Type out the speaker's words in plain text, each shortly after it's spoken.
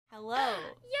Hello.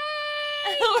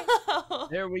 Yay! Hello.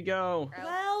 There we go.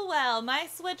 Well, well, my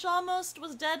Switch almost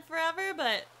was dead forever,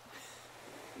 but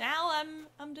now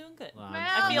I'm doing good. Well,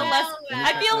 I feel well,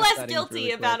 less settings guilty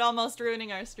really about quick. almost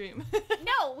ruining our stream.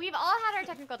 No, we've all had our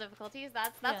technical difficulties.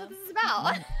 That's Yeah. what this is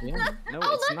about. Yeah. No,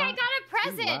 Oh, it's look, I not got a too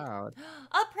present. loud.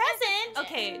 A present!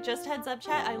 Okay, just heads up,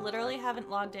 chat. I literally haven't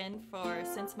logged in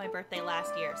since my birthday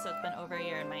last year, so it's been over a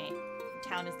year, and my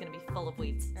town is gonna be full of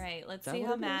wheats. All right, let's Is that see what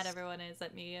how it mad is? everyone is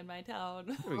at me and my town.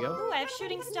 There we go. Ooh, I have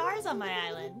shooting stars on my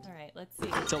island. All right, let's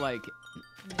see. So like,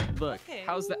 look, Okay.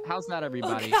 how's that,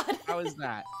 everybody? God. How is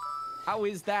that? How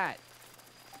is that?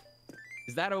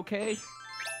 Is that okay?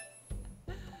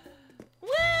 Woo!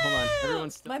 Hold on,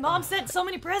 everyone's still. My mom sent so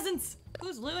many presents.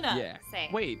 Who's Luna? Yeah.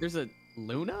 Same. Wait, there's a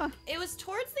Luna? It was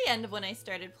towards the end of when I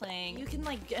started playing. You can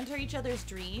like enter each other's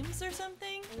dreams or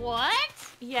something. What?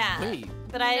 Yeah. Wait.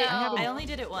 But No. I only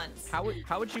did it once. How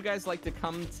would you guys like to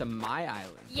come to my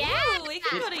island? Yeah. Ooh, we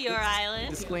can go to your island.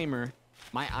 Disclaimer: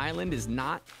 my island is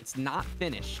not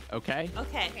finished. Okay.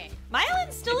 Okay. Okay. My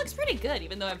island still looks pretty good,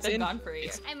 even though I've been in- gone for a year.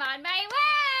 it's- I'm on my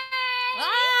way.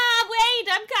 Ah, wait,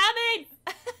 I'm coming.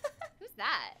 Who's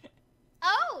that?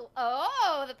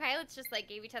 Oh, the pilots just like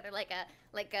gave each other like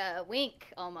a wink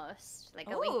almost, like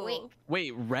a Ooh. wink.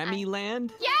 Wait, Remy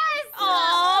Land? Yes.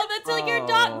 Oh, that's like your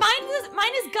dog. Oh.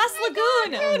 Mine is Gus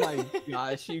Lagoon. Oh my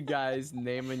gosh, you guys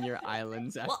naming your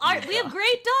islands after Well, your we have dog.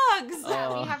 great dogs.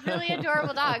 Oh. We have really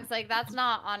adorable dogs. Like that's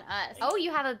not on us. Oh,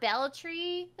 you have a bell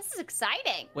tree. This is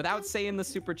exciting. Without saying the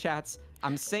super chats,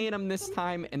 I'm saying them this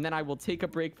time, and then I will take a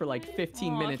break for like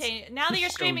 15 Oh, minutes. okay, now that you're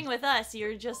So- streaming with us,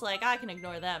 you're just like, I can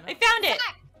ignore them. I found it.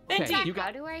 Okay, Venti. you How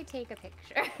got. do I take a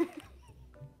picture?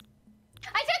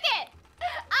 I took it.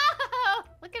 Oh,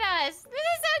 look at us. This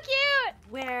is so cute.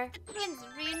 Where? Twins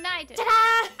reunited.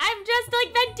 Ta-da! I'm just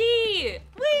like Venti.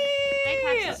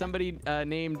 Whee! Somebody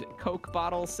named Coke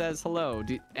Bottle says hello.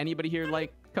 Do anybody here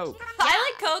like Coke?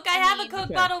 I like Coke. I have a Coke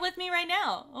Okay. bottle with me right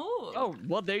now. Oh. Oh,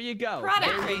 well, there you go.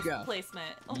 Product There you go.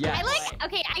 placement. Oh, Yes. I boy. like.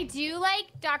 Okay, I do like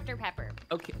Dr Pepper.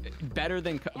 Okay, better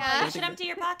than Coke. Yeah, you should empty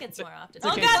your pockets more often. It's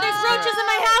Oh okay. god, there's roaches in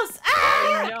my house!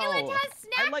 Ah! I know. It has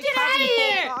I snack. like Get outta having full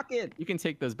here! pocket. You can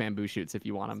take those bamboo shoots if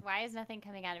you want them. Why is nothing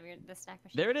coming out of the snack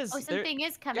machine? There it is. Oh, There- something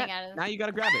is coming Yeah, out of. now you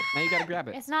gotta grab it. Now you gotta grab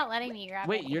it. It's not letting me grab it.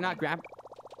 Wait, you're not grabbing.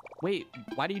 Wait,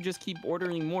 why do you just keep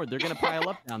ordering more? They're gonna pile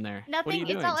up down there. What are Nothing. you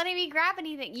It's doing? not letting me grab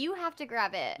anything. You have to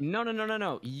grab it.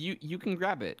 No. You can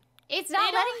grab it. It's not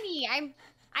They don't- letting me.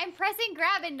 I'm pressing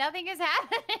grab and nothing is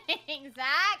happening,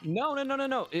 Zach.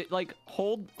 No. It like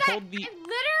hold Zach, the I'm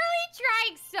literally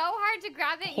trying so hard to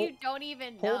grab it. You Hold- don't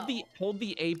even know. hold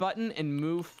the A button and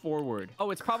move forward.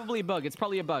 Oh, it's probably a bug. It's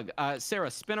probably a bug.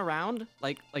 Sarah, spin around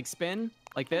like spin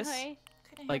like this, Okay.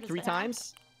 like 3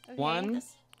 times. Okay. 1,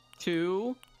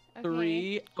 2, Okay.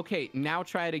 3. Okay, now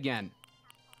try it again.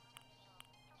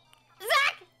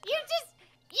 Zach,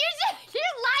 you're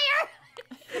a liar.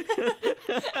 You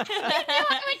knew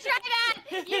I would try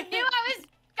that. You knew I was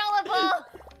gullible.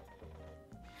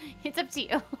 It's up to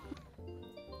you.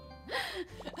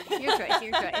 Your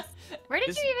choice. Where did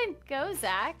This- you even go,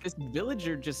 Zach? This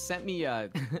villager just sent me a.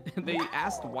 They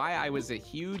asked why I was a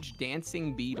huge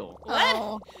dancing beetle.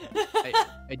 What?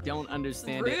 I don't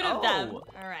understand Rude it. of them. Oh,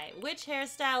 Alright, which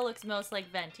hairstyle looks most like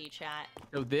Venti, chat?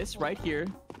 so this right here,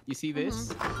 you see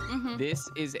this? Mm-hmm. This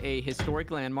is a historic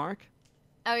landmark.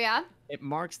 Oh yeah. It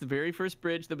marks the very first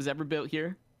bridge that was ever built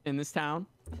here in this town,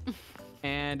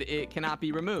 and it cannot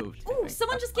be removed. I Ooh, think.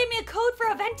 someone just gave me a code for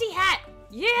a Venti hat!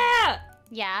 Yeah!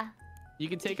 Yeah. You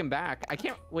can take them back. I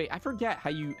can't wait. I forget how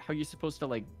you're supposed to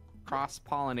like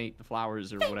cross-pollinate the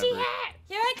flowers or Venti whatever. hat!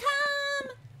 Here I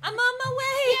come! I'm on my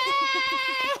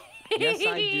way! Yes,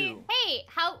 I do. Hey,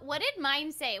 what did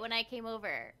mine say when I came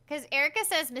over? Because Erica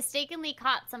says mistakenly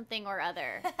caught something or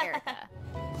other. Erica.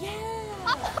 Yeah!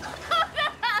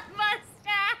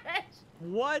 Mustache.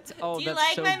 What? Oh, Do you that's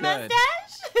like so my good.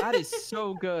 mustache? That is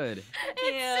so good.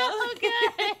 It's so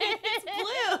good. It's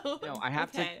blue! No, I have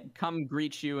Okay. to come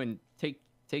greet you and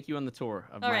take you on the tour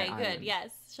of my Alright, island. good, yes.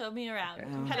 Show me around.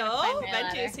 Okay. Hello, Find my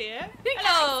Venti's ladder. here.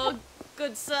 Hello,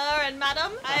 good sir and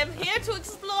madam. I am here to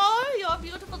explore your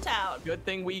beautiful town. Good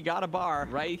thing we got a bar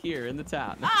right here in the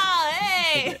town. Ah,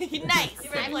 hey! Nice.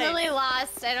 Favorite I'm place. really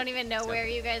lost. I don't even know where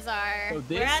you guys are. So We're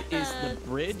this at is the the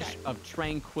bridge start. of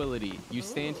tranquility. You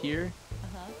stand Ooh. here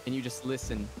Uh-huh. and you just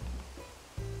listen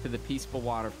to the peaceful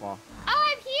waterfall.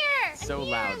 Oh, I'm here. So I'm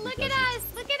here. loud Look because at us.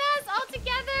 Look at us all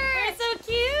together. We're so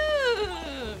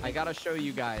cute! I gotta show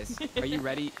you guys. Are you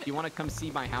ready? Do you want to come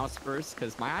see my house first?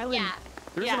 Because my island, Yeah.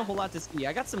 there isn't Yeah. a whole lot to see.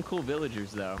 I got some cool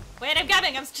villagers though. Wait, I'm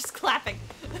coming. I'm just clapping.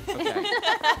 Okay.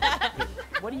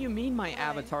 What do you mean my Why?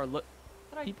 avatar look?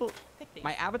 How do I People, pick thief.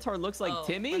 My avatar looks like Oh,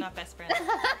 Timmy. We're not best friends.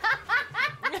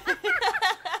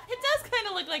 It does kind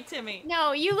of look like Timmy.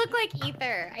 No, you look like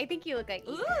Aether. I think you look like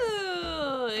Aether.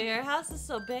 Ooh, your house is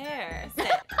so bare.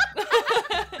 Sit.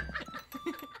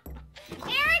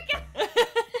 Erica!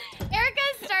 Erica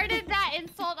started that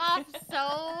insult off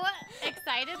so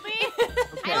excitedly.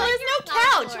 Okay. Well, there's no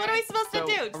couch. What are we supposed So,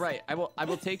 to do? all right, I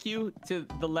will take you to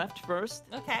the left first.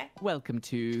 Okay. Welcome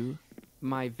to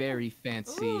my very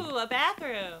fancy. Ooh, a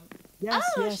bathroom. Yes,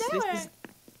 Oh, yes. shower.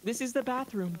 This is the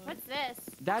bathroom. What's this?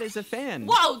 That is a fan.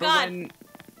 Whoa, for God. When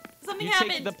Something you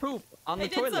happened. take the poop on I the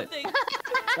did toilet, something.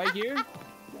 right here,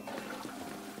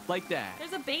 like that.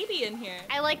 There's a baby in here.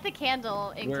 I like the candle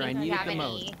in Where I case need you it have the any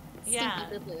most. stinky Yeah.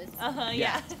 boo-boos. Uh-huh,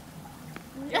 Yeah. yeah.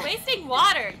 You're wasting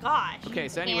water. Gosh. Okay,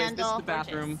 so anyways, this is Candle. the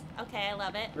bathroom. Okay, I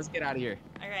love it. Let's get out of here.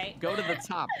 All right. Go to the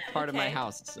top part of my Okay.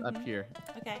 house up here.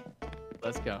 Okay.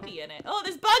 Let's go. Be in it. Oh,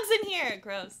 there's bugs in here.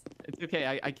 Gross. It's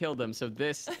okay. I killed them. So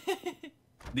this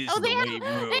This Oh, is they the have, weight they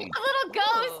have room. little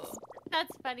ghosts.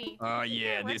 That's funny. Oh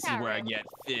yeah, this is Workout where I room. get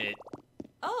fit.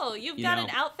 Oh, you've You got know. an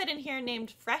outfit in here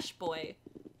named Fresh Boy.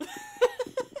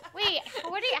 Wait,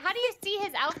 how do you see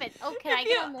his outfit? Oh, can I If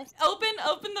get you on this?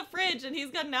 open the fridge and he's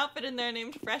got an outfit in there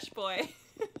named Fresh Boy.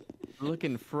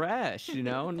 looking fresh, you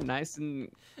know, nice and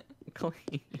clean.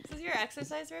 This is your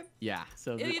exercise room? Yeah.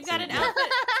 So Ew, you've so, got an yeah.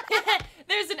 outfit.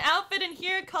 There's an outfit in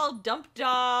here called Dump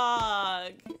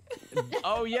Dog.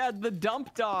 Oh yeah, the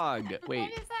dump dog. Wait. What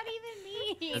does that even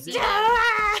mean? Does it- Yeah.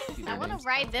 I want to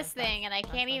ride this thing and I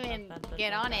can't even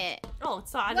get on it. Oh,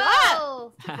 it's on. Ah!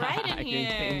 Whoa! Right in I can here.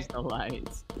 change the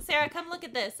lights. Sarah, come look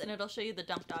at this, and it'll show you the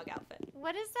Dump Dog outfit.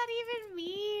 What does that even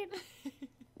mean?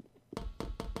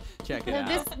 Check it out.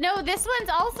 This one's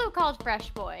also called Fresh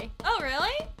Boy. Oh,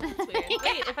 really? That's weird. Yeah.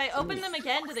 Wait, if I open them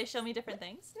again, do they show me different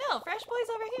things? No, Fresh Boy's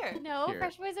over here. No, Here.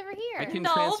 Fresh Boy's over here. I can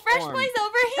No, Fresh transform. Boy's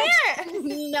over here. Here's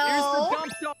the No.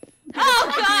 dump dog.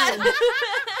 Oh, God.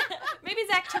 Maybe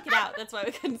Zach took it out. That's why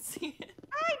we couldn't see it.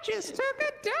 I just took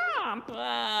a dump.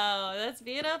 Wow, that's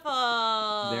beautiful.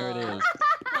 There it is.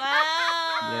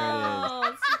 Wow.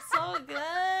 This is so good.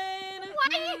 Why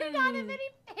do you not have any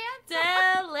pants?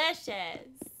 Delicious.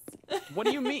 What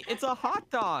do you mean? It's a hot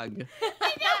dog.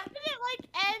 I know, but it like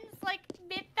ends like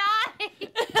mid-thigh.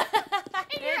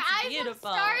 And your It's eyes beautiful.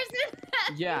 have stars in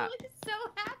them. Yeah. You look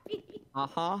so happy.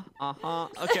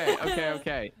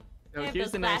 Okay. So I have here's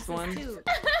those the next glasses, one. too.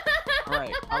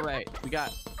 All right.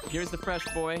 Here's the fresh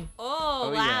boy. Oh,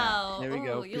 Oh, yeah. wow. There we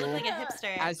go. Ooh, you look Cool. like a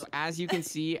hipster. As you can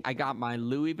see, I got my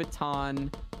Louis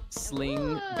Vuitton sling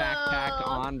backpack Ooh.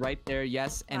 on right there.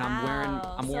 Yes, and I'm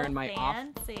Wow, wearing so my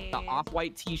fancy. the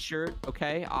off-white t-shirt,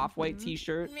 okay? Off-white Mhm.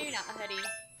 t-shirt. Maybe not a hoodie.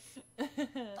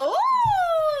 Oh!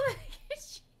 Oh! Look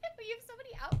at you. You have so many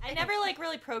outfits. I never like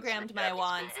really programmed my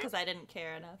wands because I didn't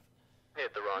care enough.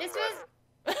 Hit the wrong This button.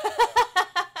 was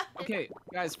Okay,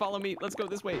 guys, follow me. Let's go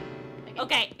this way.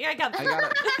 Okay, here I come. I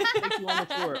gotta take you on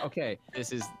the tour. Okay,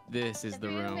 this is the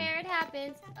room. where it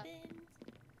happens.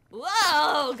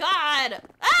 Whoa, God!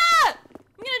 Ah!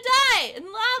 I'm gonna die in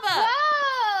lava.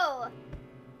 Whoa!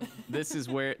 This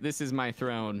is my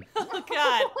throne. Oh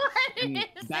God! What And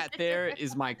is that this? there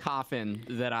is my coffin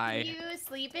that I You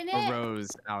sleep in it? arose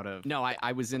out of. No,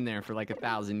 I was in there for like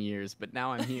 1,000 years, but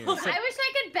now I'm here. I wish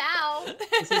I could bow.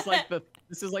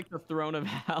 This is like the throne of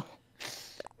hell.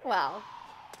 Well,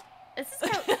 this is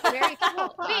very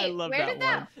cool. Wait, I love where that did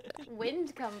that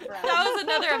wind come from? That was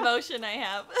another emotion I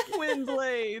have. Wind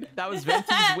blade. That was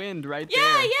Venti's wind right Yeah,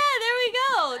 there. yeah, there we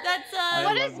go. That's I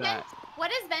What love is that. What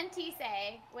does Venti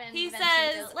say when He Venti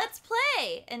says, does- "Let's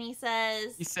play," and he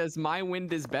says, He says my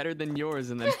wind is better than yours,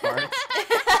 and then farts.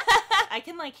 I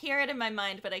can like hear it in my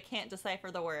mind, but I can't decipher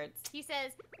the words. He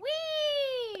says,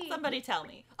 "Wee!" Somebody tell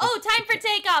me. Oh, time for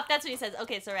takeoff. That's what he says.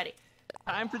 Okay, so ready.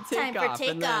 Time for Time takeoff. for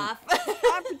and then, takeoff.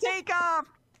 Time for takeoff.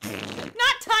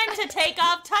 Not time to take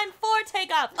off. Time for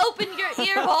takeoff. Open your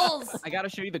ear holes. I gotta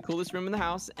show you the coolest room in the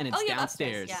house, and it's Oh, yeah,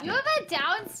 downstairs. upstairs, You have a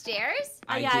downstairs?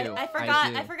 I do. I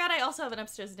forgot. do. I forgot. I also have an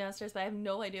upstairs and downstairs, but I have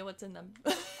no idea what's in them.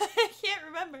 I can't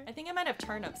remember. I think I might have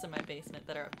turnips in my basement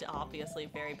that are obviously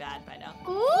very bad by now.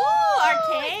 Ooh,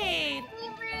 Arcade. Sweet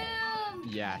room.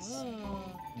 Yes.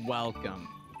 Ooh. Welcome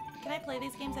Can I play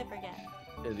these games? I forget.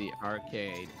 to the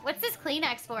arcade. What's this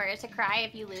Kleenex for? To cry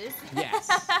if you lose?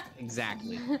 Yes,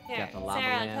 exactly. Here, Got the lava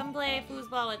Sarah, lamp. come play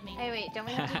foosball with me. Hey, wait, don't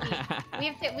we have to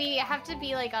be? We have to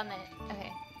be like on the.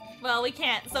 Okay. Well, we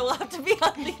can't, so we'll have to be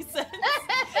on these ends.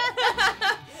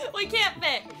 We can't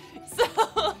fit. So.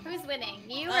 Who's winning?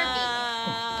 You or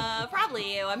me? Probably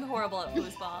Probably you. I'm horrible at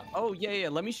foosball. Oh, yeah.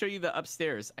 Let me show you the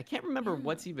upstairs. I can't remember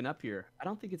what's even up here. I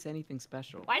don't think it's anything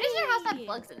special. Why does your house have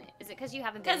bugs in it? Is it because you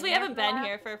haven't been Because we here haven't for a been while?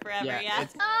 here for forever, Yeah, yeah.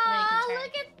 it's- Oh, turn.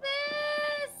 look at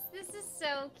this! This is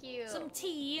so cute. Some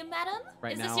tea, madam?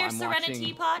 Right Is now, this your I'm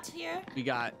Serenity watching- pot here? We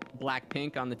got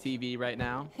Blackpink on the TV right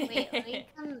now. Wait, let me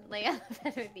come lay on the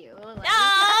bed with you. Let me-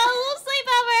 Oh,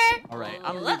 little sleepover! All right,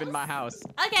 I'm leaving my house.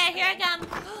 Okay, here I come.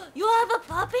 You have a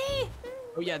puppy?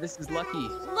 Oh, yeah, this is Lucky.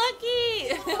 Lucky!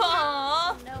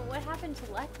 Aww. No, what happened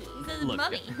to Lucky? This is Look,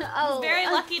 mummy. Oh, He's very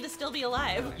lucky to still be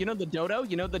alive. You know the dodo?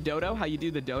 You know the dodo? How you do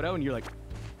the dodo? And you're like...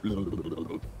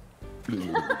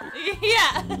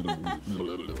 Yeah.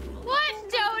 What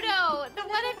dodo? The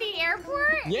one at the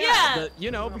airport? Yeah.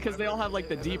 You know, because they all have like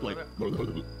the deep like...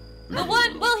 The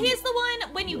one, well, he's the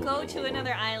one, when you go to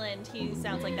another island, he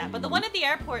sounds like that. But the one at the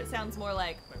airport sounds more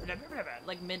like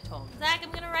mid-tone. Zach, I'm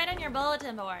gonna write on your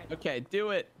bulletin board. Okay,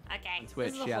 do it. Okay.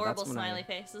 Twitch, This is a yeah, horrible that's when I- smiley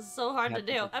face. This is so hard to Yeah,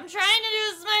 do. that's- I'm trying to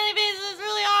do a smiley face. It's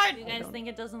really hard. You I guys don't- think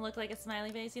it doesn't look like a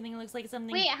smiley face? You think it looks like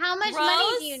something Wait, how much gross?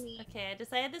 money do you need? Okay, I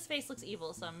decided this face looks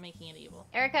evil, so I'm making it evil.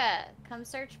 Erica, come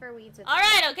search for weeds with All me.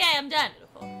 right, okay, I'm done.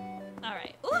 Beautiful. All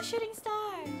right. Ooh, shooting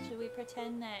stars. Should we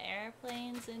pretend that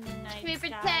airplanes in the night Should we sky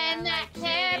pretend are that like shooting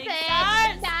airplanes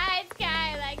stars? in the night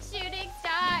sky like shooting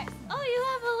stars? Oh, you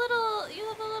have a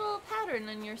little pattern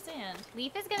in your sand.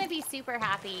 Leaf is gonna be super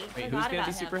happy. Wait, Forgot who's gonna about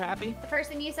be him. super happy? The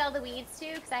person you sell the weeds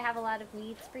to, because I have a lot of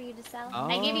weeds for you to sell.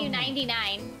 I give you Oh.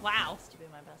 99. Wow. To be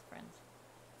my best friends.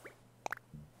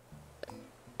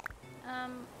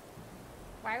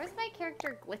 Why was my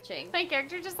character glitching? My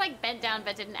character just like bent down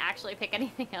but didn't actually pick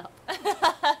anything up.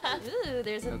 Ooh,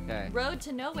 there's a Okay. road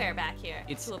to nowhere back here.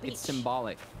 to a beach. It's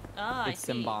symbolic. Oh, I It's see.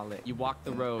 symbolic. You walk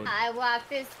the road. I walk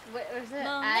this. What was it?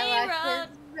 Lonely I walk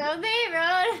this lonely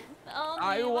road. The only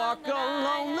I one walk that a I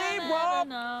lonely have ever road.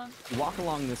 known. You walk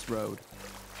along this road,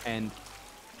 and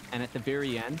at the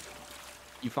very end,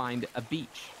 you find a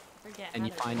beach, Forget and how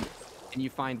you to find do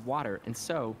this. water. And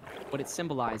so, what it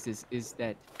symbolizes is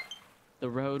that the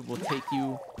road will take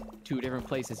you to a different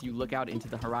place. As you look out into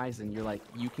the horizon, you're like,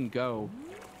 you can go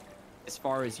as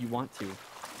far as you want to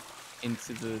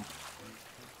into the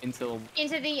unknown.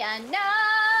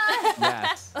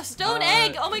 yes. A stone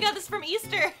egg! Oh my god, this is from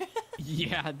Easter!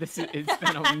 Yeah, it's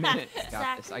been a minute.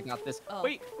 I got this. Oh.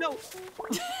 Wait, no.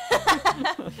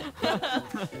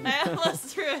 I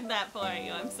almost ruined that for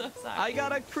you. I'm so sorry. I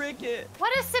got a cricket.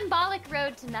 What a symbolic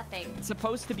road to nothing. It's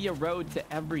supposed to be a road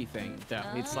to everything, though.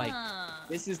 It's like, Ah.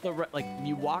 this is the like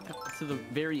you walk to the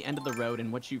very end of the road,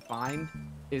 and what you find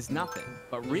is nothing.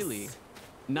 But really,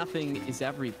 nothing is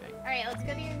everything. All right, let's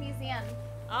go to your museum.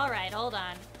 Alright, hold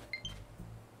on.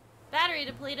 Battery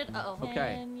depleted. Uh-oh.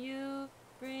 Okay. Can you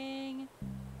bring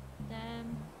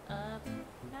them up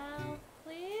now,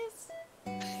 please?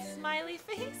 Smiley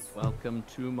face. Welcome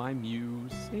to my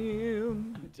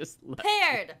museum. Just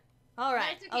Paired. All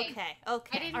right. That's okay. Okay. I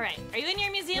Okay. didn't- All right. Are you in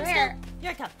your museum Where? still?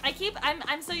 Here I come.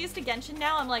 I'm so used to Genshin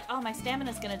now. I'm like, oh, my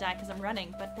stamina's gonna die because I'm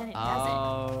running, but then it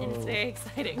doesn't, and it's very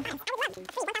exciting.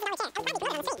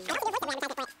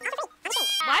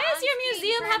 Why does your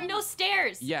museum have no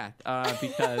stairs? yeah,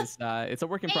 because it's a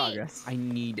work in progress. I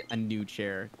need a new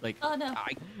chair. Like, Oh no.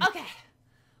 Okay.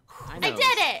 I I know. did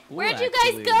it. Cool, Where'd you guys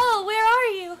actually. go? Where are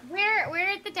you? We're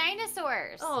at the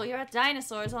dinosaurs. Oh, you're at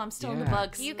dinosaurs. Oh, I'm still in the Yeah.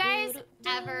 bugs. Do you guys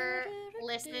ever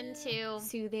listen to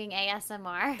soothing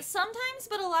ASMR? Sometimes,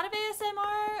 but a lot of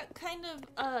ASMR kind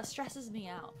of stresses me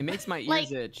out. It makes my ears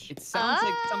Like- itch. It sounds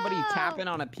like somebody Oh. tapping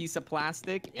on a piece of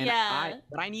plastic. And Yeah.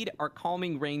 what I need are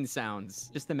calming rain sounds.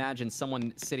 Just imagine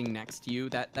someone sitting next to you.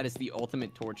 That is the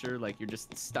ultimate torture. Like you're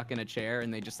just stuck in a chair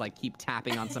and they just like keep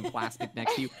tapping on some plastic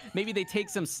next to you. Maybe they take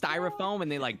some styrofoam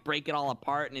and they like break it all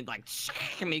apart and it like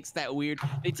makes that weird.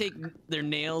 They take their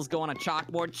nails, go on a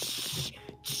chalkboard.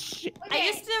 I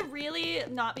used to really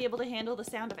not be able to handle the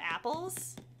sound of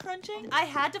apples crunching. I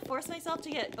had to force myself to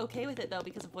get okay with it though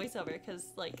because of voiceover, because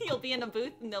like you'll be in a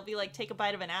booth and they'll be like, take a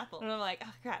bite of an apple. And I'm like,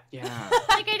 oh crap. Yeah.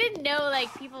 Like I didn't know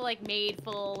like people like made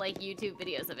full like YouTube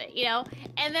videos of it, you know?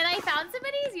 And then I found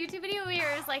somebody's YouTube video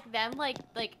where it was like them like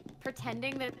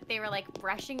pretending that they were like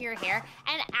brushing your hair,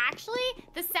 and actually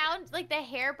the sound, like the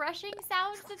hair brushing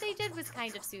sounds that they did was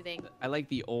kind of soothing. I like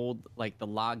the old, like the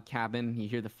log cabin. You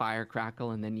hear the fire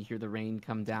crackle and then you hear the rain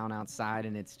come down outside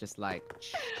and it's just like,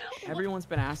 everyone's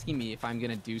been asking me if I'm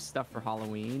gonna do stuff for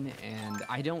Halloween and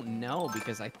I don't know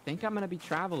because I think I'm gonna be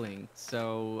traveling.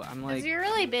 So I'm Because like, you're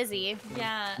really busy.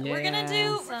 Yeah, we're gonna do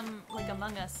Yeah. some like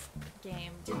Among Us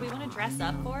game. Did we want to dress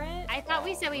up for it? I thought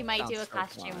we said we might do a Sounds so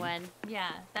costume fun. one.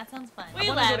 Yeah, that sounds fun. I We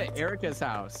wanna go left. to Erica's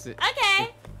house. Okay.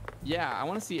 Yeah, I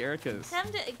want to see Erica's.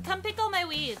 Come pick all my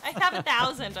weeds. I have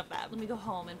 1,000 of them. Let me go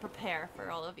home and prepare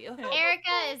for all of you.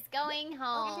 Erica is going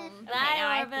home.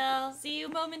 Bye, Orville. See you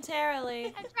momentarily.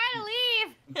 I'm trying to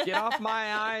leave. Get off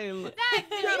my island. Zach,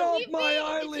 did Get you off leave my me?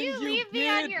 island, Did you you leave me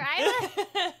on kid. your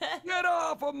island? Get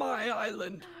off of my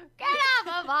island. Get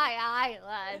off of my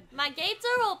island. My gates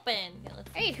are open. Okay,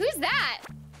 let's Hey, who's that?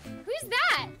 Who's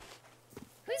that?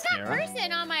 Who's that Sarah?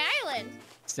 person on my island?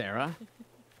 Sarah,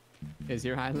 is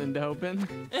your island open?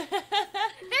 There's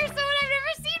someone I've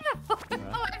never seen before.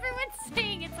 Oh, everyone's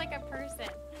saying it's like a person.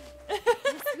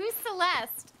 Who's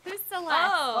Celeste? Who's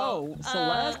Celeste? Oh,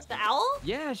 Celeste? The owl?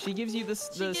 Yeah, she gives you the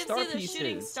She the gives star you the pieces.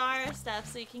 shooting star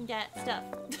stuff so you can get stuff.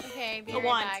 Okay, be A right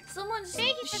wand. back. Someone's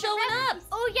Thank you for the showing up. presents.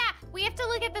 Oh yeah, we have to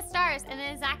look at the stars, and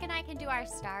then Zach and I can do our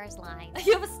stars line.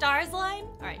 You have a stars line?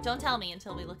 All right, don't tell me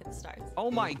until we look at the stars.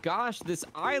 Oh my gosh, this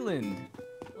island.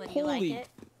 What do you like Holy- it?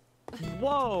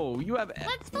 Whoa, you have.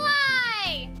 Let's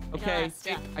fly! Okay, that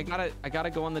stuff. I gotta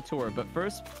go on the tour, but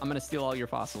first I'm gonna steal all your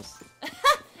fossils.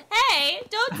 Hey,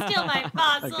 don't steal my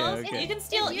fossils. Okay. You can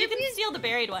steal. If You you can use- steal the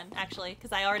buried one actually,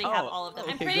 because I already have Oh, all of them.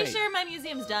 I'm okay, pretty great. sure my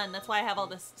museum's done. That's why I have all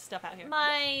this stuff out here.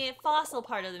 My fossil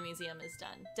part of the museum is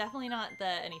done. Definitely not the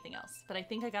anything else, but I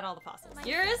think I got all the fossils.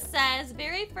 Yours says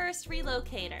very first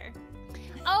relocator.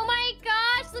 Oh my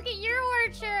gosh, look at your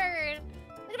orchard!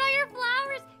 Look at all your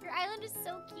flowers! Your island is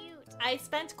so cute. I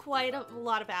spent quite a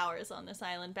lot of hours on this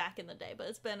island back in the day, but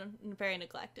it's been very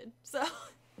neglected. So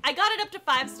I got it up to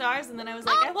 5 stars, and then I was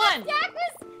like, I won.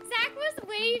 Zach was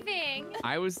waving.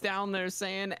 I was down there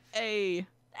saying, "Hey,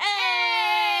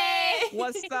 Hey!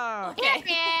 what's up?" Okay.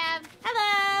 Yeah,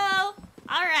 Hello!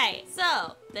 Alright,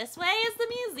 so this way is the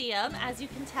museum, as you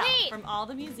can tell Wait. from all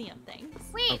the museum things.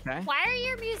 Wait, Okay. why are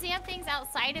your museum things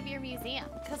outside of your museum?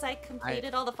 Because I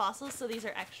completed all the fossils, so these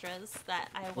are extras that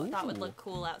I thought would Ooh. look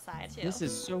cool outside too. This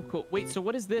is so cool. Wait, so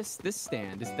what is this? This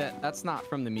stand? That's not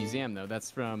from the museum though. That's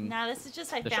from. Now this is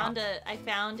just I The found shop. I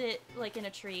found it like in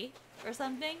a tree or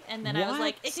something, and then I was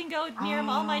like, What? it can go near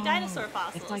all my dinosaur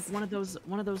fossils. It's like one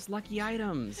of those lucky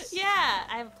items. Yeah,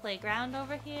 I have a playground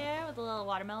over here with a little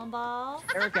watermelon ball.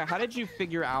 Erica, how did you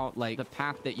figure out like the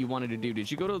path that you wanted to do?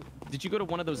 Did you go to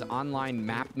one of those online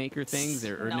map maker things,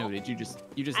 or no? No. Did you just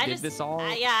I did this all?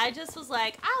 yeah, I just was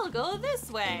like, I'll go this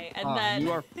way, and Oh, then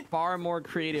you are far more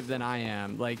creative than I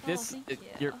am. Like Oh, this, thank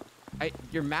you.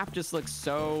 your map just looks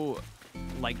so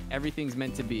like everything's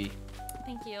meant to be.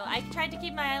 Thank you. I tried to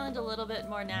keep my island a little bit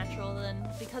more natural than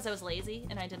because I was lazy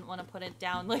and I didn't want to put it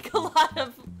down like a lot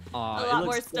of. Aw, A it lot looks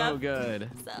more so stuff. good.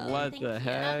 So, What thank the you.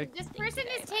 heck? This person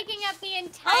is taking up the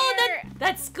entire. Oh,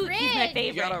 that's Scoot. He's my Grid.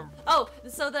 favorite. You gotta- Oh,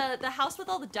 so the house with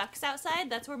all the ducks outside,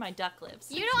 that's where my duck lives.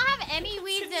 You don't have any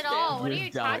weeds at all. What are You're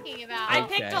you duck. talking about? I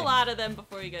picked a Okay. lot of them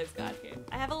before you guys got here.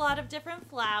 I have a lot of different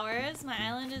flowers. My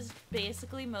island is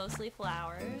basically mostly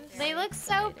flowers. They look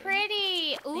so Exciting.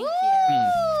 pretty. Ooh, you.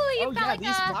 you've Oh got yeah, like these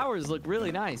a. flowers look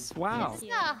really nice. Wow. Is this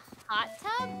a hot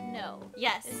tub? No.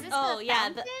 Yes. Is this Oh the yeah.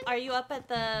 fountain? Are you up at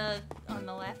on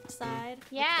the left side?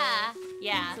 with Yeah.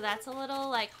 Yeah. So that's a little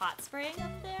like hot spring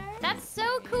up there. That's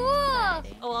so cool.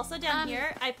 Oh, also down Um,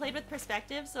 here, I played with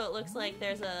perspective, so it looks like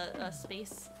there's a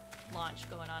space launch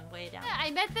going on way down. Yeah,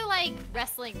 I meant the like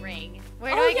wrestling ring.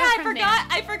 Where do Oh I yeah, go from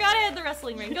I forgot I had the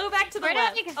wrestling ring. Go back to the Where do I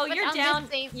left. get- Oh, but you're on the down.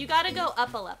 same- You gotta go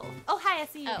up a level. Oh hi, I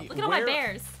see you. Oh. Look at all my Where-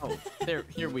 bears. Oh,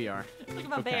 here we are. Look at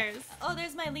my Okay. bears. Oh,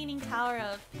 there's my leaning tower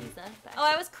of Pisa. Oh,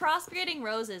 I was crossbreeding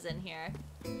roses in here.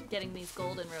 Getting these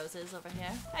golden roses over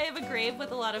here. I have a grave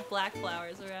with a lot of black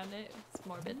flowers around it. It's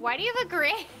morbid. Why do you have a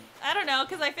grave? I don't know,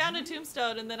 because I found a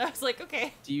tombstone and then I was like,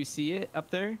 okay. Do you see it up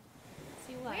there?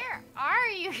 See what? Where are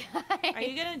you guys? Are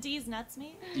you gonna D's nuts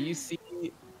me? Do you see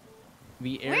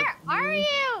the air? Where are you?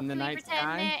 in the We night pretend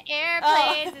sky?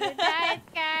 that airplanes in the night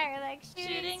sky are like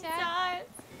Shooting shooting stars. stars.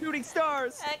 Shooting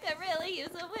stars. I could really use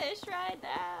a wish right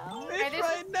now. It's there-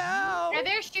 right now. Are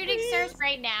there shooting stars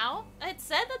right now? It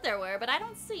said that there were, but I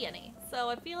don't see any. So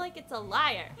I feel like it's a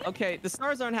liar. Okay, the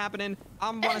stars aren't happening. I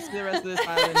want to see the rest of this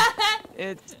island.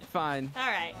 It's fine. All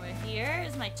right. Over here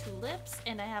is my tulips,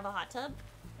 and I have a hot tub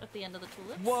at the end of the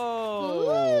tulips. Whoa.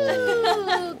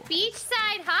 Ooh,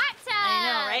 beachside hot tub. I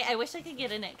know, right? I wish I could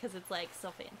get in it because it's like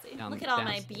so fancy. Down- Look at all down-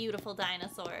 my beautiful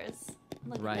dinosaurs.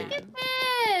 Look Right. at Look them.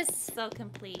 at this. So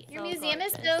complete. Your so museum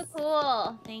is so gorgeous.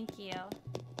 cool. Thank you.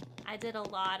 I did a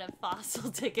lot of fossil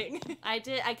digging. I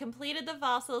completed the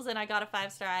fossils and I got a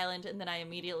 5-star island and then I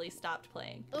immediately stopped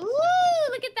playing. Ooh,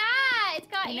 look at that. It's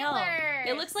got I know. antlers.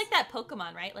 It looks like that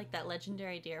Pokemon, right? Like that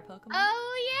legendary deer Pokemon.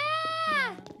 Oh,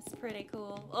 yeah. It's pretty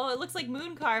cool. Oh, it looks like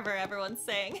Moon Carver, everyone's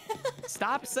saying.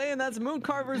 Stop saying that's Moon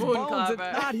Carver's Moon bones. Carver.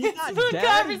 It's not. He's not Moon dead.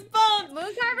 Carver's bones!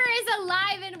 Moon Carver is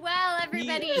alive and well,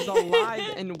 everybody. He is alive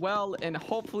and well, and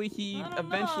hopefully he I don't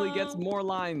eventually gets know. more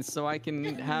lines so I can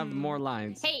have more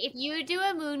lines. Hey, if you do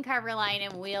a Moon Carver line,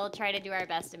 and we'll try to do our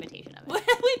best imitation of it.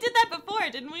 We did that before,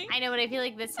 didn't we? I know, but I feel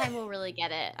like this time we'll really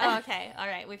get it. Oh, okay. All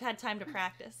right. We've had time to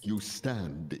practice. You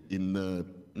stand in the...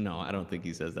 No, I don't think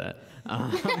he says that.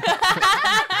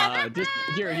 Just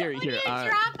here. You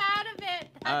drop out of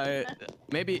it.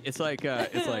 Maybe it's like I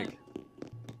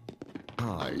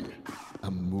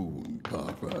am Moon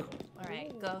Carver. All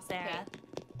right. Go, Sarah.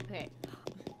 Okay.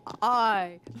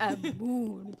 I am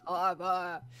Moon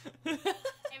Carver.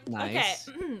 nice.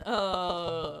 Okay.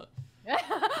 Oh.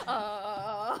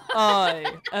 I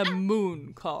am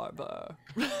Moon Carver.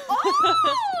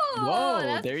 Whoa,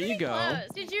 That's there you pretty go. close.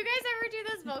 Did you guys ever do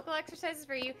those vocal exercises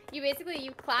where you basically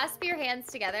you clasp your hands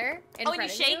together in Oh, and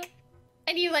front you of shake?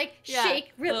 and you like Yeah.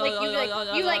 shake really you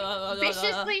like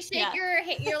viciously shake Yeah.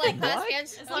 your like What? clasped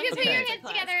hands. As You long can as put your your hands are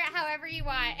hands together however you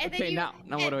want, and Okay, then you now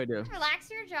what do I do? relax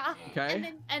your jaw.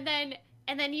 Okay.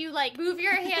 And then you like move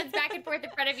your hands back and forth in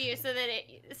front of you so that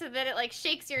it like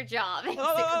shakes your jaw. Basically.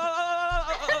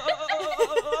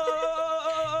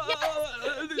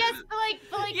 Yes, but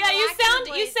like Yeah, you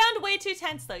relaxingly. sound way too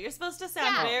tense though. You're supposed to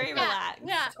sound very relaxed.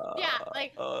 Yeah,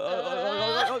 like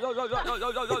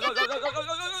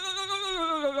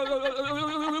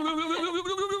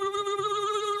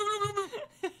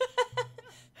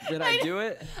Did I do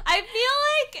it? I feel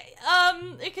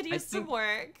like it could use some think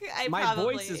work. My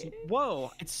probably. voice is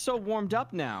whoa. It's so warmed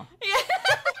up now.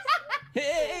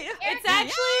 Hey, It's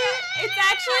actually Oh my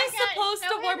God, supposed to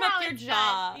show warm him up how your it's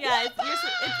jaw. done. Yeah,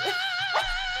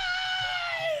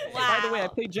 wow. By the way, I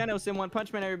played Genos in One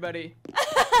Punch Man. Everybody.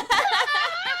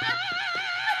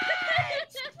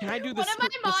 Can I do the, One of my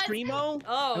the mods- screamo? I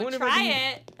Oh, wonder if try I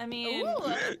it. I mean, Ooh.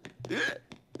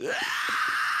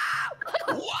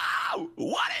 Wow!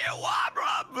 What do you want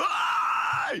from me?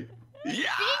 Be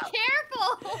Yeah! careful.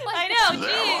 I know. Jeez.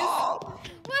 Zero!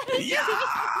 What is Yeah.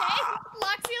 okay?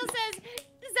 Loxiel says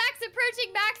Zach's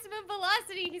approaching maximum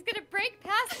velocity. He's gonna break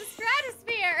past the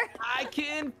stratosphere. I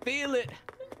can feel it.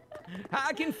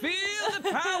 I can feel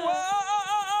the power.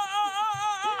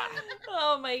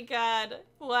 Oh my God.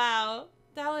 Wow.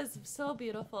 That was so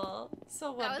beautiful.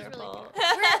 So That was wonderful. really cool.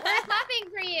 We're clapping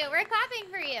for you. We're clapping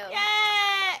for you.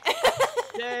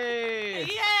 Yay! Yay!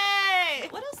 Yay!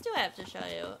 What else do I have to show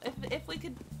you? If we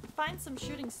could find some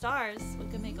shooting stars, we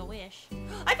could make a wish.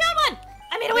 I found one!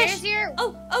 I made a wish! Where's your?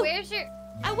 Oh, Where's your?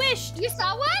 I wished! You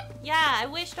saw one? Yeah, I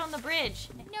wished on the bridge.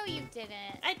 No, you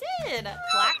didn't. I did! Placker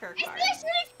I card. see a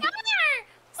shooting star!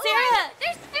 Sarah!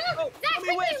 There's two! Oh, Zach, let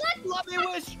me wish! quickly, Let me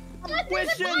wish! I'm look,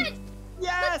 there's a wishing! bunch!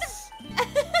 Yes!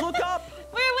 Look up!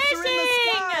 We're They're in the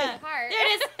wishing! sky. Heart. There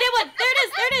it is! There one! There it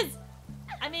is! There it is!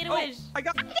 I made a Oh, wish. I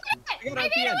got it! I I got made it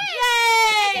at the a end.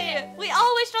 wish! Yay! We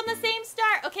all wished on the same star.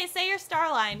 Okay, say your star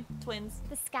line, twins.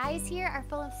 The skies here are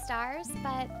full of stars,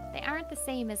 but they aren't the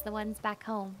same as the ones back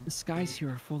home. The skies here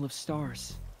are full of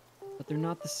stars, but they're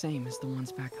not the same as the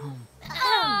ones back home.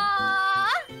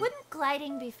 Aww! Wouldn't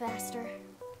gliding be faster?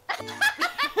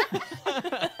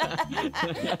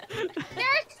 There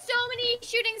are so many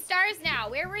shooting stars now.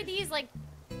 Where were these like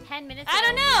 10 minutes ago? I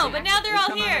don't know, but now they're They all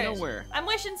come out of here. nowhere. I'm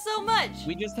wishing so much.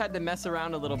 We just had to mess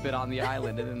around a little bit on the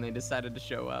island, and then they decided to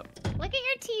show up. Look at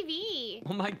your TV.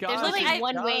 Oh my gosh! only it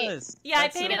one way. does. Yeah,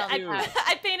 That's I painted. So cute.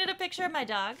 I painted a picture of my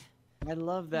dog. I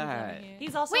love that.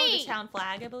 He's also Wait. the town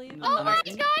flag, I believe. Oh my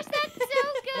Nice. gosh, that's so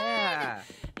good. Yeah.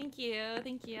 Thank you,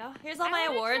 thank you. Here's all I my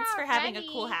wanna awards draw for having a Reggie.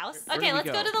 cool house. Where Okay, do we let's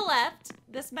go go? to the left.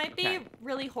 This might be Okay.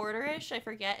 really hoarderish. I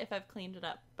forget if I've cleaned it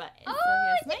up, but Oh, so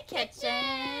here's my the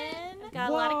kitchen. Got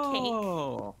a lot of cake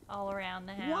Whoa. all around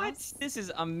the house. What? This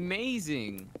is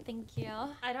amazing. Thank you.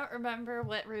 I don't remember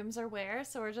what rooms are where,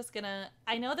 so we're just gonna.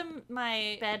 I know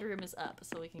my bedroom is up,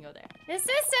 so we can go there. This is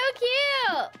so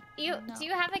cute. No. Do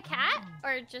you have a cat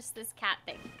or just this cat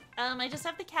thing? I just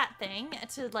have the cat thing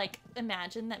to like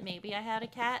imagine that maybe I had a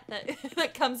cat that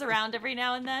that comes around every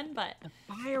now and then, but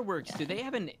Fireworks. Do they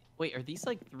have an? Wait, are these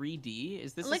like 3D?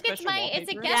 Is this Look, a it's special my-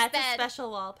 it's a wallpaper? guest yeah, it's a bed.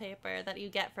 special wallpaper that you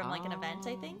get from like an event,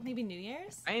 I think. Oh. Maybe New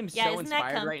Year's? I am Yeah, so isn't that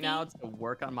inspired right now comfy? to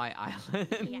work on my island.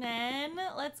 And then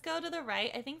let's go to the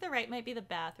right. I think the right might be the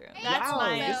bathroom. Hey, That's wow,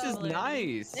 my this is balloon.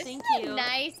 nice. This Thank is you. a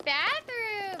nice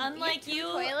bathroom. Unlike You you,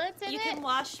 have two toilets in you it? can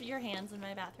wash your hands in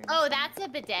my bathroom. Oh, that's a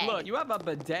bidet. Look, you have a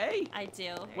bidet? I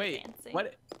do. Very Wait, fancy.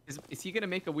 what? Is he gonna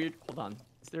make a weird? Hold on.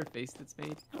 Is there a face that's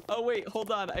made? Oh wait,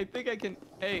 hold on. I think I can.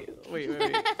 Hey, wait. Is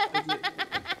it...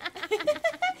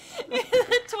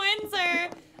 The twins are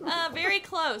very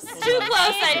close. Too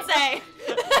close, I'd say.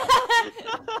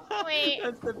 Wait.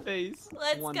 That's the face.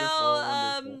 Let's Wonderful, go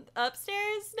wonderful.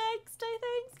 upstairs next, I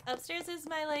think. Upstairs is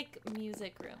my like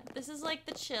music room. This is like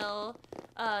the chill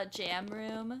jam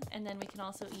room, and then we can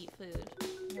also eat food.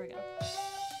 Here we go.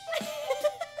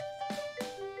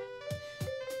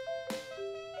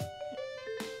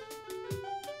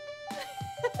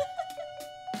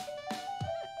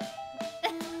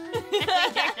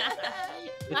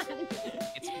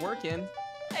 It's working.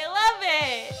 I love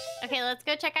it. Okay, let's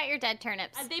go check out your dead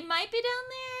turnips. They might be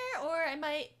down there, or I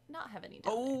might not have any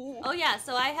down there. Oh. Oh yeah,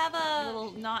 so I have a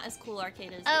little not as cool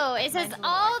arcade as Oh, you. it says Mine's a little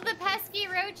all arcade. the pesky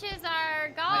roaches are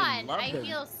gone. love I them.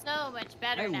 feel so much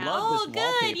better I now. love Oh, this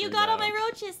good. You wallpaper, got all though. my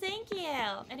roaches. Thank you.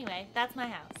 Anyway, that's my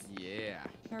house. Yeah.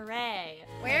 Hooray.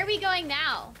 Where are we going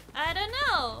now? I don't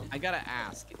know. I gotta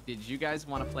ask, did you guys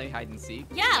want to play hide and seek?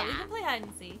 Yeah, we Yeah. can play hide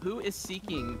and seek. Who is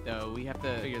seeking, though? We have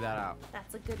to figure that out.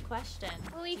 That's a good question.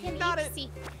 Well, we can got each it. see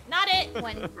Not it.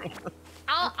 one time.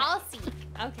 I'll see.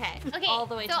 Okay. Okay, All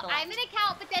the way so to the left. I'm gonna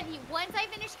count, but then once I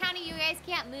finish counting, you guys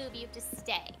can't move. You have to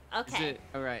stay. Is Okay. it?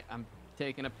 All right, I'm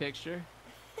taking a picture.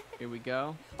 Here we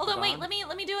go. Hold on, wait. on. Let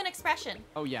me do an expression.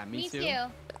 Oh yeah, me too.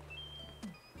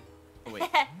 Oh, wait,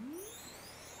 I'm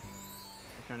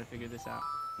trying to figure this out.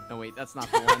 No wait, that's not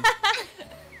the one.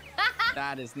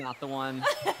 That is not the one.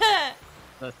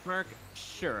 The smirk.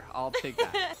 Sure, I'll take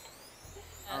that.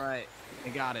 All right, I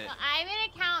got it. So I'm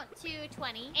gonna count to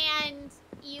 20, and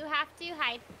you have to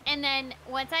hide. And then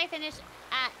once I finish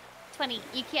at 20,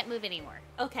 you can't move anymore.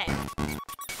 Okay.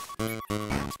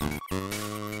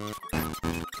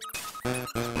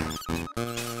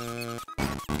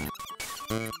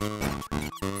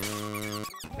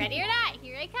 Ready or not?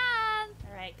 Here I come.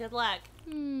 All right. Good luck.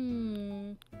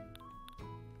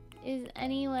 Is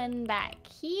anyone back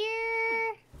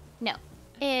here? No.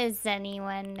 Is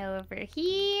anyone over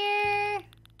here?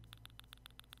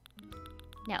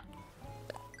 No.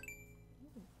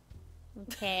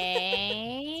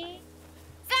 Okay.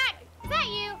 Zach! Is that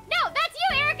you? No, that's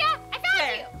you, Erica! I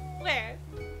found you! Where?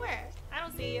 Where? I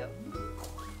don't see you.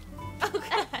 Oh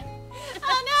god.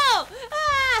 Oh no!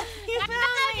 Ah! You I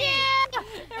found me!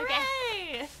 you! Okay.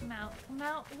 Hooray! Come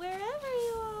out wherever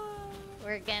you are.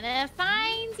 We're gonna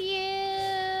find you.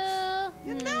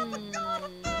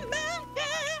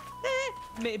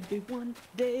 Maybe one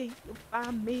day you'll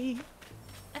find me.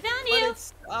 I found But you.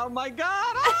 it's, oh my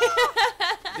god!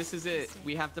 ah! This is it.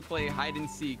 We have to play hide and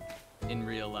seek in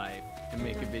real life and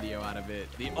make a video out of it.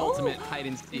 The ultimate hide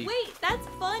and seek. Wait, that's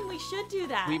fun. We should do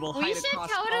that. We will We hide should across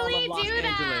totally all of Los do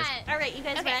Angeles. that. All right, you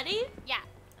guys Okay. ready? Yeah.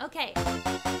 Okay.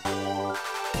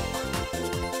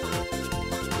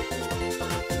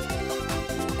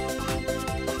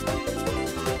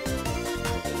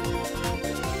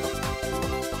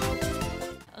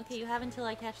 Okay, you have until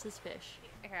I catch this fish.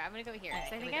 Here, I'm gonna go here. Alright,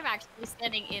 So I here think we I'm actually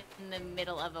standing in the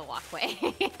middle of a walkway.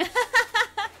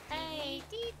 Hey,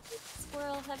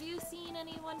 Squirrel, have you seen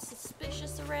anyone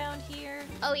suspicious around here?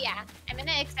 Oh yeah, I'm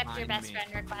gonna accept your Find best me.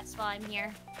 friend request while I'm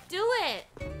here. Do it!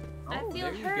 I Oh, feel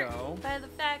there you hurt go. by the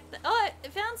fact that— oh, I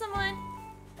found someone!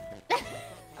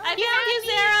 I You found you,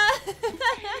 Sarah!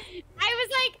 I was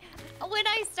like, when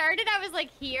I started, I was like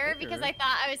here because Sure. I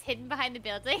thought I was hidden behind the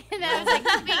building, and then I was like,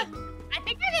 wait, I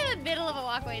think I'm in the middle of a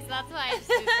walkway, so that's why I just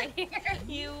moved right here.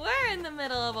 You were in the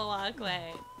middle of a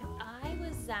walkway. If I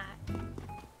was Zach,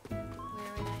 where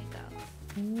would I go?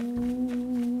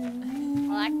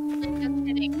 Well, actually, no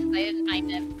kidding, 'cause I didn't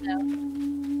find him,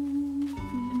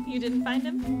 You didn't find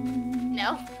him? so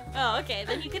no. Oh, okay,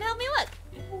 then you can help me look.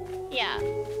 Yeah.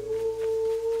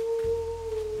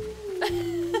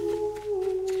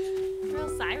 Real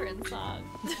siren song.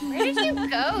 Where did you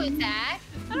go, Zach?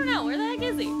 I don't know, where the heck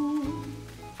is he?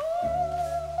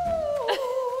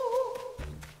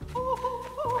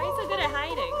 Why are you so good at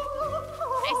hiding?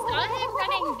 I saw him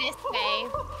running this way.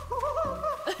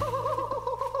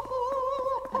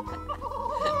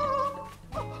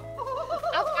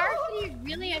 How far could you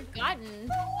really have gotten?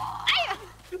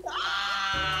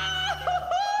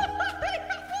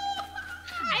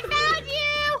 I found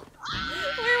you!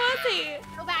 Where was he?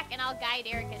 Go back and I'll guide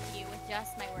Erica to you with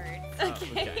just my words. Oh,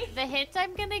 Okay. okay. The hint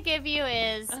I'm gonna give you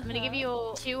is, I'm gonna give you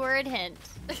a 2-word hint.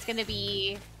 It's gonna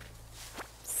be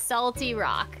salty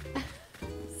rock.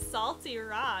 Salty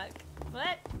rock.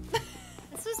 What?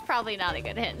 This was probably not a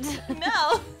good hint.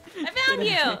 No! I found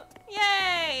you!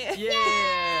 Yay!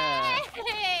 Yeah!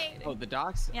 Yay! Oh, the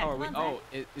docks? Yeah, oh, are come we, on, oh,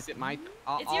 is it my?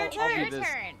 It's your I'll turn. be Your this.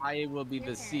 turn. I will be Your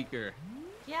the turn. seeker.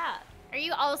 Yeah. Are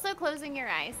you also closing your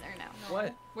eyes or no?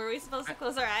 What? Were we supposed to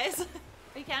close our eyes?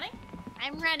 Are you counting?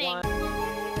 I'm running. One.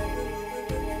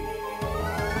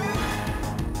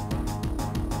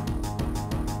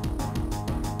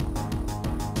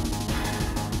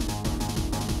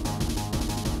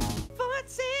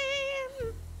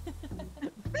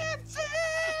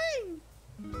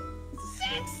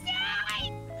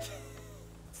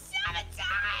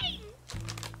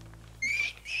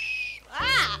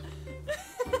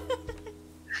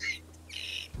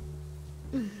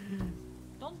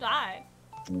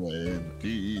 Venti.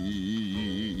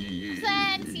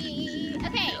 Venti.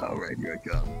 Okay. All right, here I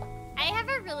come. I have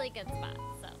a really good spot,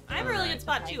 so. I have a really Alright. good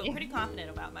spot too. I'm pretty confident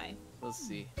about mine. We'll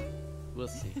see. We'll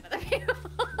see.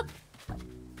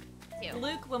 Two.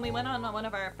 Luke, when we went on one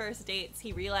of our first dates,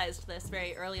 he realized this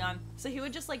very early on. So he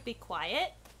would just like be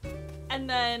quiet, and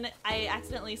then I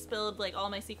accidentally spilled like all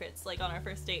my secrets like on our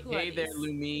first date. Who are Hey there, these?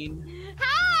 Lumine.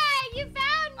 Hi, you found me.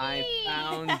 I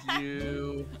found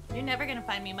you. You're never gonna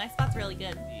find me. My spot's really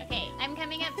good. Okay, I'm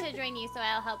coming up to join you, so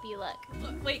I'll help you look.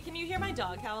 Look, wait, can you hear my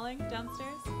dog howling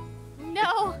downstairs?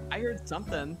 No. I heard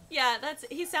something. Yeah,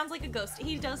 he sounds like a ghost.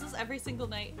 He does this every single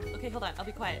night. Okay, hold on. I'll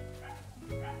be quiet.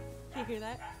 Can you hear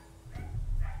that?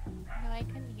 No, I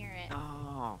couldn't hear it.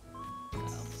 Oh.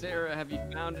 Sarah, have you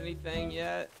found anything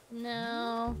yet?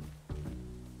 No.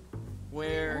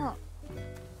 Where? Oh.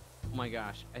 Oh my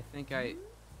gosh, I think I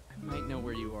might know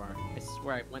where you are. I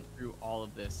swear I went through all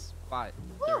of this, but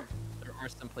there are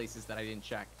some places that I didn't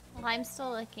check. Well, I'm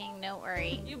still looking. Don't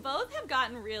worry. You both have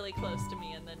gotten really close to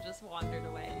me and then just wandered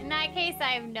away. In that case,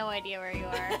 I have no idea where you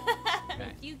are.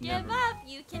 Okay, If you never. give up,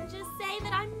 you can just say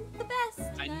that I'm the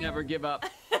best. I never give up.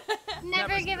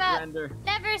 Never give up. surrender.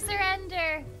 Never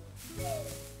surrender.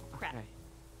 Crap. Okay.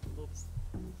 Oops.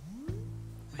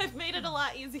 I've made it a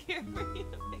lot easier for you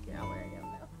to figure out where I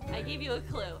am now. I gave you a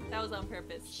clue. That was on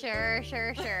purpose. Sure.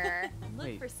 Look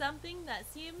Wait. for something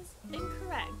that seems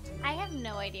incorrect. I have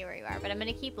no idea where you are, but I'm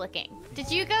gonna keep looking. Did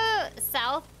you go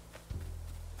south?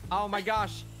 Oh my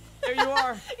gosh, there you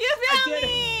are. You found did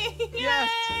me! Yes.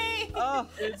 Yay! Oh,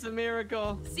 it's a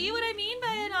miracle. See what I mean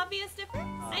by an obvious difference?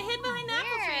 I hid behind the apple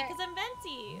tree Where? because I'm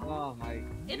Venti. Oh my.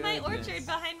 In my goodness. orchard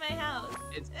behind my house.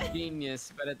 It's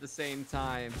genius, but at the same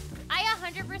time. I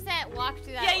 100% walked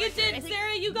through that. Yeah, you orchard. I did, think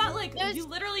Sarah. You got like, those- you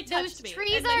literally Those touched me.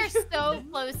 trees and then are you- so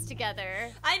close together.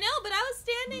 I know, but I was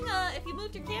standing, if you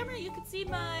moved your camera, you could see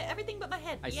my, everything but my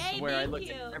head. I Yay, swear I thank looked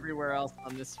you. at everywhere else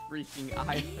on this freaking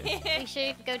island. We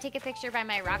should go take a picture by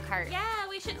my rock heart. Yeah,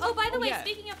 we should. Oh, by the Oh, way, yeah.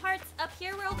 speaking of hearts, up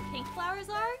here where all the pink flowers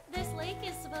are, this lake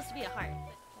is supposed to be a heart.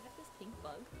 I have this pink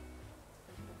bug.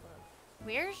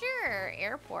 Where's your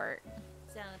airport?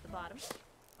 It's down at the bottom.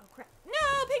 Oh crap!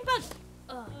 No, pink bug.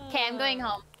 Ugh. Okay, I'm going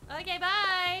home. Okay,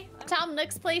 bye. Tom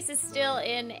Nook's place is still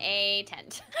in a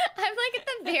tent. I'm like at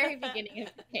the very beginning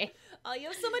of the game. Oh, you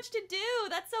have so much to do.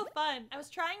 That's so fun. I was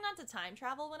trying not to time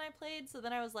travel when I played, so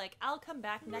then I was like, I'll come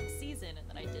back next season, and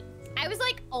then I didn't. I was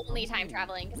like only time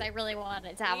traveling because I really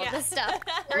wanted to have all Yeah. this stuff.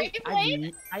 Were you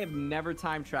playing? I have never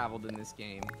time traveled in this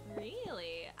game.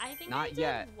 Really? I think I Not did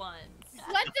yet. once.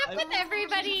 What's up with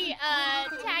everybody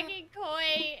tagging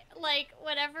Koi like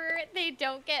whenever they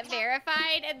don't get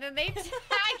verified and then they tag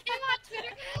him on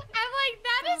Twitter? I'm like,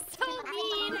 that is so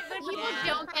mean. When people Yeah.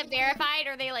 don't get verified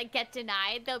or they like get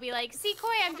denied, they'll be like, see Koi,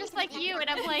 I'm just like you. And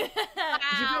I'm like, Did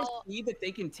you guys wow. see that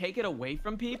they can take it away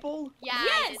from people? Yeah. I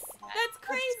Yes, did that. that's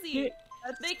crazy.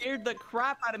 That They- scared the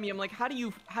crap out of me. I'm like, how do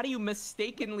you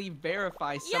mistakenly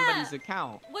verify somebody's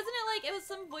account? Wasn't it like it was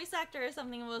some voice actor or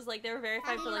something was like they were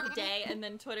verified for like a day and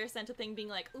then Twitter sent a thing being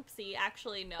like, oopsie,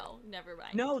 actually no, never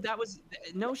mind.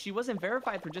 No, she wasn't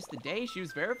verified for just a day. She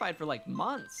was verified for like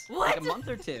months. What? Like a month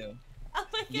or two. Oh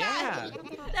my god. Yeah.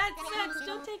 That sucks.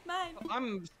 Don't take mine.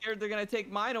 I'm scared they're gonna take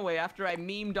mine away after I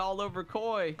memed all over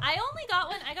Koi. I only got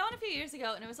one. I got one a few years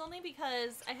ago, and it was only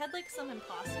because I had like some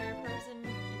imposter person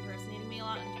impersonating me a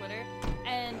lot on Twitter.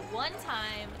 And one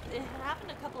time, it had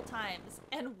happened a couple times,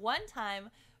 and one time,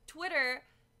 Twitter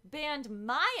banned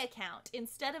my account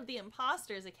instead of the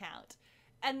imposter's account.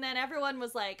 And then everyone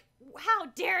was like, "How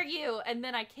dare you!" And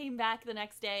then I came back the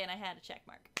next day, and I had a check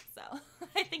mark. So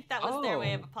I think that was their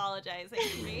way of Oh. apologizing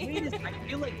to me. Wait a second, I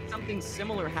feel like something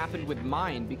similar happened with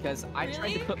mine because I tried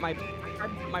Really? to put my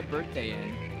birthday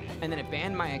in, and then it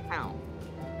banned my account.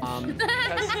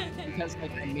 Because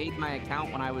like I made my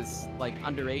account when I was like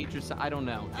underage or so. I don't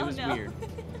know. It Oh, was no. weird.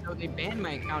 So they banned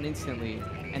my account instantly,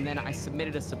 and then I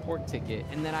submitted a support ticket,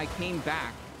 and then I came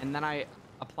back, and then I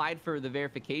applied for the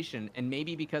verification, and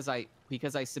maybe because I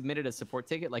submitted a support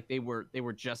ticket, like they were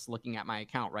just looking at my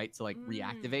account, right, to like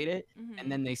reactivate it, Mhm.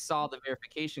 and then they saw the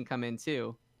verification come in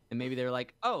too, and maybe they're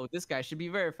like, oh, this guy should be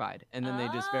verified, and then they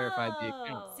just verified the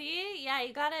account. Oh. See? Yeah,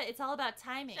 you gotta, it's all about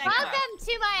timing. Welcome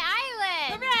to my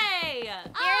island. Hooray!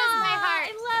 Here's my heart.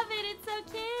 I love it. It's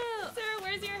so cute. Sarah,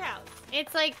 where's your house?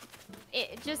 It's like,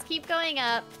 just keep going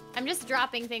up. I'm just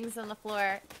dropping things on the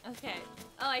floor. Okay.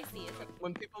 Oh, I see. It's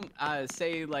When people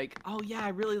say like, oh yeah, I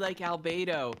really like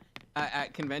Albedo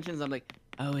at conventions, I'm like,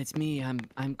 oh, it's me. I'm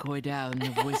Koi Dao, I'm the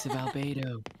voice of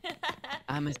Albedo.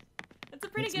 I'm a It's a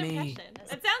pretty It's good me. impression.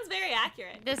 It sounds very very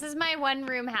accurate. This is my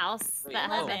one-room house Wait, that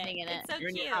Love has nothing in it. It's so You're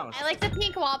in cute. your house. I like the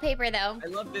pink wallpaper though. I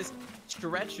love this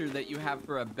stretcher that you have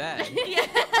for a bed. Yeah.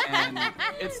 And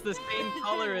it's the same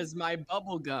color as my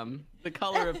bubble gum, the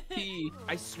color of pee.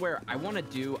 I swear, I'm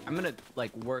gonna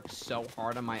like work so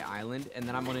hard on my island, and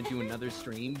then I'm gonna do another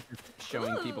stream just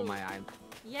showing people Ooh. my island.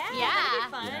 Yeah, Yeah. that'd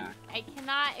be fun. Yeah. I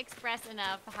cannot express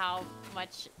enough how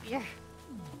much your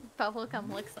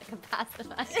bubblegum looks like a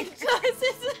pacifier. It does.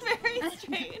 It's very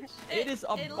strange. It is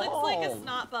a It looks like a ball.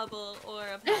 snot bubble or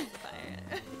a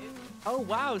pacifier. Oh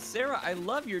wow, Sarah, I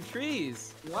love your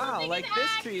trees. Wow, look like at this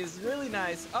that. tree is really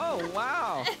nice. Oh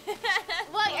wow.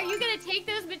 Well, are you gonna take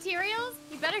those materials?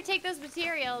 You better take those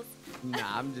materials. Nah,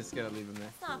 I'm just gonna leave them there.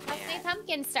 It's not That's my fair.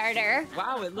 pumpkin starter.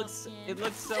 Wow, it looks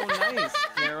so nice,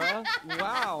 Sarah.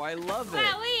 Wow, I love it.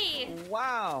 Wowee!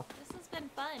 Wow. This has been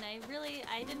fun.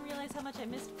 I didn't realize how much I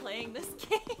missed playing this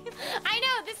game. I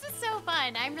know, this is so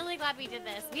fun. I'm really glad we did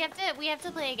this. We have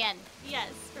to play again. Yes,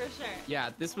 for sure. Yeah,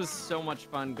 this was so much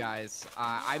fun, guys.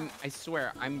 I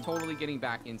swear, I'm totally getting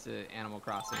back into Animal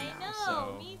Crossing I now. know,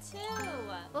 So me too.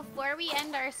 Before we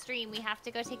end our stream, we have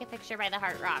to go take a picture by the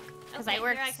Heart Rock. Because Okay, I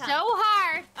worked here I come. so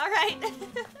hard All right.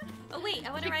 Oh wait,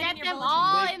 I want to to write get in your them bulletin.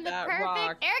 all Make in the that perfect.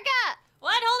 rock. Erica!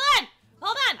 What? Hold on.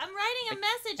 Hold on. I'm writing a I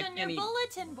message on your can't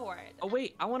bulletin board. oh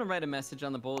wait, I want to write a message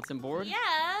on the bulletin board. Yeah,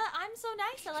 I'm so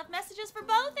nice. I left messages for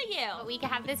both of you. But we can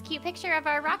have this cute picture of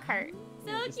our rock heart.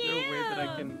 So Is cute. there a way that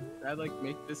I like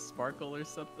make this sparkle or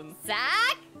something?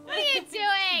 Zach, what are you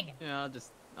doing? Yeah,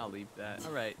 I'll leave that.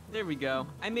 All right, there we go.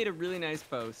 I made a really nice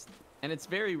post, and it's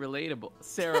very relatable.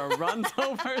 Sarah runs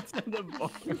over to the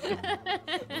board.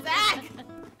 Zach.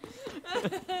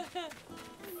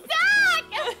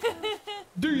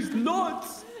 These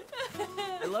nuts!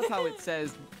 I love how it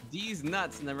says these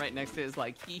nuts, and then right next to it is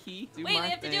like hee hee. Do Wait, my we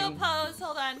have to do a thing. pose.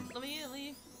 Hold on. Let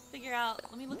me figure out.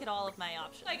 Let me look at all of my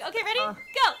options. Like, okay, ready? Uh,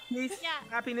 Go. Peace, Yeah.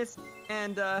 happiness,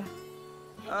 and Yay!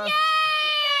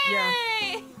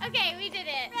 yeah. Okay, we did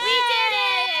it.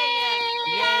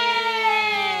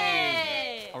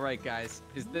 Yay! All right, guys,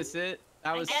 is this it?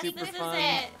 That was guess super this is fun.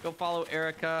 it. Go follow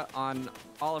Erica on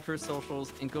all of her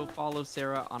socials, and go follow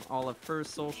Sarah on all of her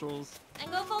socials.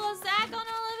 And go follow Zach on all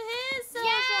of his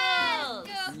Yes! socials.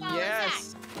 Go follow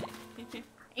Yes. Zach.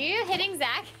 Are you hitting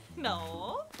Zach?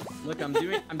 No. Look, I'm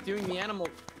doing the Animal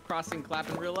Crossing clap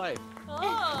in real life.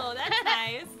 Oh, that's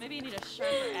nice. Maybe you need a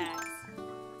sharper axe.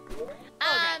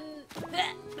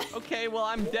 Okay, well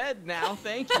I'm dead now.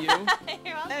 Thank you.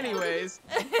 You're all set. Anyways,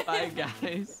 bye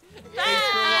guys. Bye. Thanks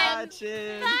for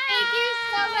watching. Thank you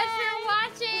so much for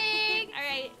watching. All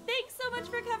right, thanks so much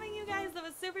for coming, you guys. That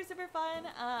was super, super fun.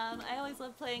 I always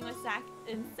love playing with Zach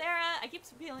and Sarah. I keep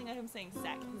feeling like I'm saying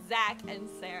Zach and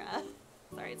Sarah.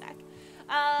 Sorry, Zach.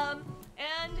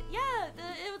 And yeah,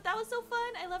 that was so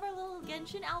fun. I love our little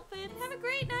Genshin outfits. Have a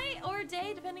great night or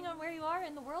day, depending on where you are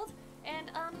in the world.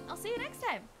 And I'll see you next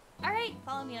time. All right,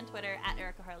 follow me on Twitter at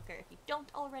Erica Harliker if you don't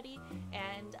already.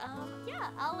 And yeah,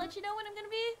 I'll let you know when I'm gonna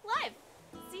be live.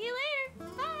 See you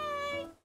later. Bye.